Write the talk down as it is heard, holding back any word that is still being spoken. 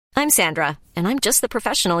I'm Sandra, and I'm just the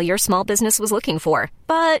professional your small business was looking for.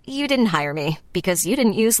 But you didn't hire me because you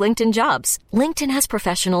didn't use LinkedIn Jobs. LinkedIn has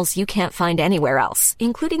professionals you can't find anywhere else,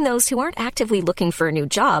 including those who aren't actively looking for a new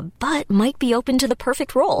job, but might be open to the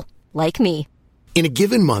perfect role, like me. In a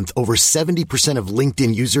given month, over 70% of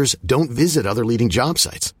LinkedIn users don't visit other leading job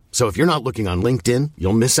sites. So if you're not looking on LinkedIn,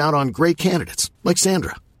 you'll miss out on great candidates like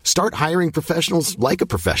Sandra. Start hiring professionals like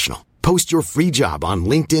a professional. Post your free job on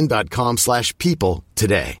linkedin.com/people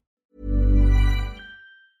today.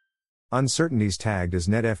 Uncertainties tagged as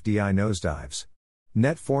net FDI nosedives.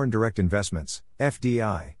 Net foreign direct investments,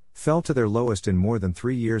 FDI, fell to their lowest in more than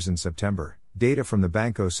 3 years in September, data from the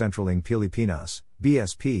Banco Central ng Pilipinas,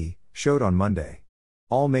 BSP, showed on Monday.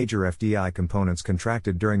 All major FDI components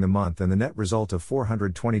contracted during the month, and the net result of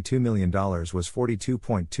 $422 million was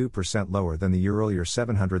 42.2% lower than the year earlier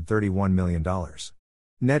 $731 million.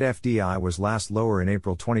 Net FDI was last lower in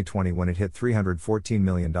April 2020 when it hit $314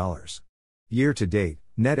 million. Year to date,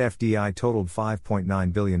 net FDI totaled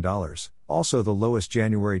 $5.9 billion, also the lowest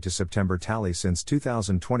January to September tally since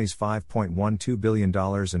 2020's $5.12 billion and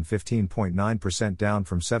 15.9% down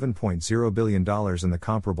from $7.0 billion in the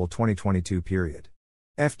comparable 2022 period.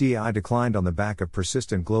 FDI declined on the back of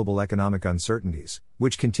persistent global economic uncertainties,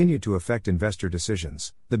 which continue to affect investor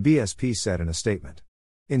decisions, the BSP said in a statement.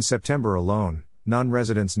 In September alone,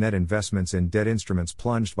 non-residents' net investments in debt instruments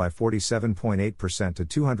plunged by 47.8% to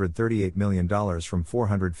 $238 million from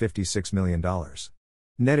 $456 million.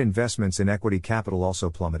 Net investments in equity capital also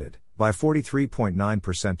plummeted, by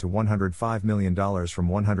 43.9% to $105 million from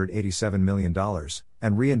 $187 million,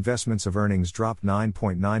 and reinvestments of earnings dropped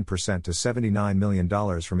 9.9% to $79 million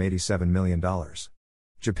from $87 million.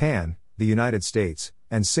 Japan, the United States,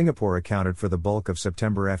 and Singapore accounted for the bulk of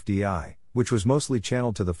September FDI, which was mostly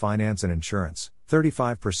channeled to the finance and insurance,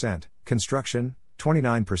 35%, construction,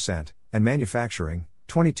 29%, and manufacturing,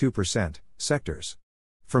 22%, sectors.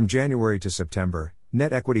 From January to September,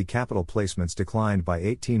 net equity capital placements declined by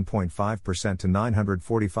 18.5% to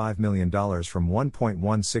 $945 million from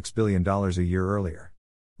 $1.16 billion a year earlier.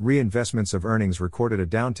 Reinvestments of earnings recorded a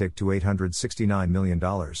downtick to $869 million,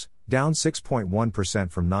 down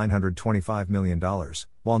 6.1% from $925 million,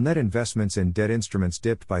 while net investments in debt instruments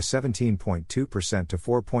dipped by 17.2% to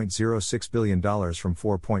 $4.06 billion from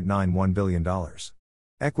 $4.91 billion.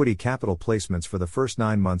 Equity capital placements for the first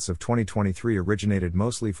 9 months of 2023 originated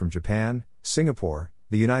mostly from Japan, Singapore,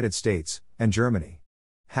 the United States, and Germany.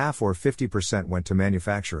 Half or 50% went to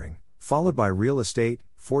manufacturing, followed by real estate,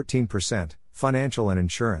 14%, financial and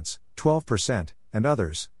insurance, 12%, and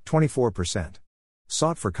others, 24%.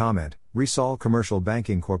 Sought for comment, Resol Commercial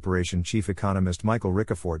Banking Corporation chief economist Michael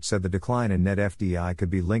Ricafort said the decline in net FDI could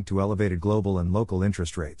be linked to elevated global and local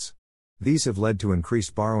interest rates. These have led to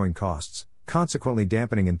increased borrowing costs, consequently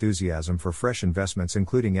dampening enthusiasm for fresh investments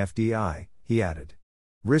including FDI, he added.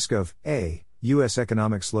 Risk of a U.S.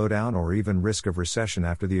 economic slowdown or even risk of recession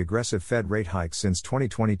after the aggressive Fed rate hikes since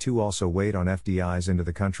 2022 also weighed on FDIs into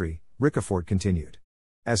the country, Ricafort continued.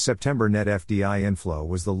 As September net FDI inflow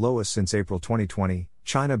was the lowest since April 2020,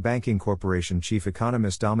 China Banking Corporation chief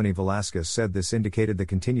economist Dominique Velasquez said this indicated the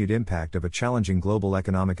continued impact of a challenging global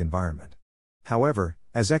economic environment. However,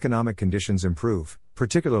 as economic conditions improve,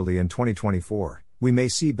 particularly in 2024, we may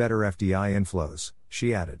see better FDI inflows,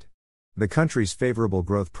 she added. The country's favorable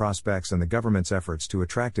growth prospects and the government's efforts to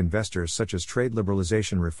attract investors such as trade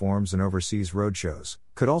liberalization reforms and overseas roadshows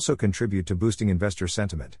could also contribute to boosting investor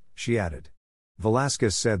sentiment, she added.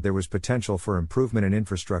 Velasquez said there was potential for improvement in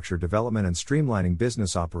infrastructure development and streamlining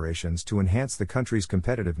business operations to enhance the country's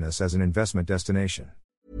competitiveness as an investment destination.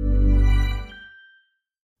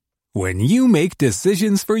 When you make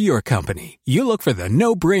decisions for your company, you look for the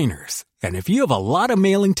no-brainers. And if you have a lot of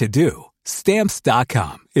mailing to do,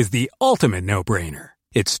 Stamps.com is the ultimate no-brainer.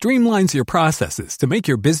 It streamlines your processes to make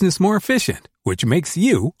your business more efficient, which makes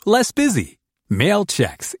you less busy. Mail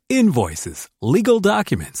checks, invoices, legal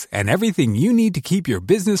documents, and everything you need to keep your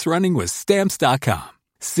business running with Stamps.com.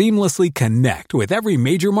 Seamlessly connect with every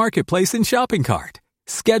major marketplace and shopping cart.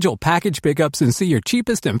 Schedule package pickups and see your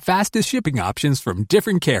cheapest and fastest shipping options from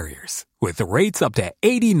different carriers, with rates up to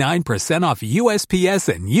 89% off USPS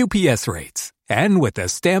and UPS rates. And with the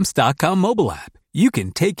Stamps.com mobile app, you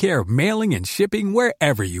can take care of mailing and shipping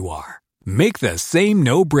wherever you are. Make the same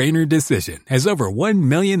no-brainer decision as over 1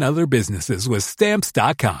 million other businesses with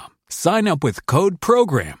Stamps.com. Sign up with code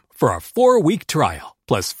PROGRAM for a 4-week trial,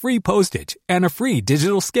 plus free postage and a free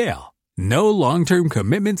digital scale. No long-term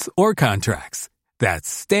commitments or contracts. That's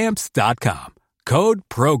Stamps.com. Code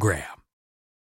PROGRAM.